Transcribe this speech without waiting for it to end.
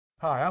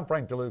Hi, I'm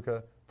Frank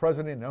Deluca,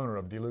 President and owner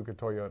of Deluca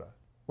Toyota.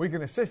 We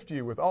can assist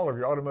you with all of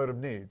your automotive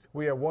needs.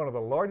 We have one of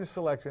the largest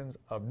selections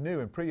of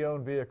new and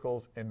pre-owned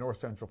vehicles in North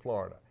Central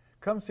Florida.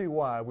 Come see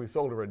why we've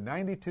sold over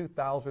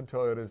 92,000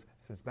 Toyotas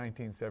since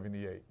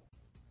 1978.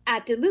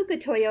 At Deluca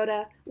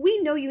Toyota, we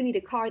know you need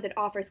a car that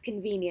offers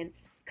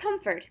convenience,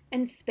 comfort,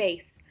 and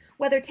space,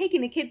 whether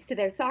taking the kids to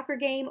their soccer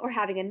game or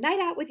having a night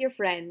out with your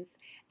friends.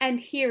 And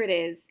here it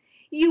is.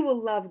 You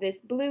will love this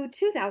blue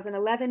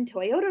 2011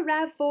 Toyota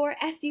RAV4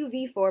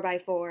 SUV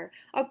 4x4,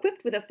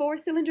 equipped with a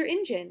 4-cylinder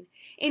engine.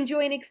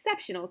 Enjoy an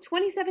exceptional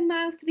 27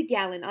 miles to the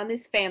gallon on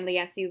this family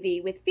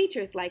SUV with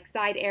features like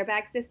side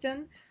airbag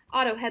system,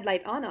 auto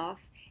headlight on-off,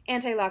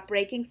 anti-lock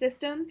braking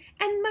system,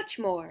 and much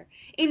more.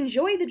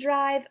 Enjoy the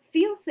drive,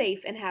 feel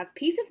safe, and have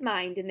peace of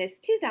mind in this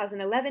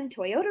 2011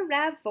 Toyota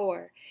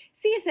RAV4.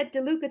 See us at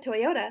Deluca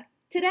Toyota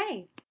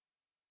today.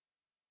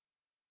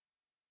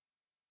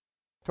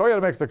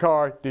 Toyota makes the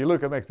car,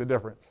 Deluca makes the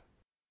difference.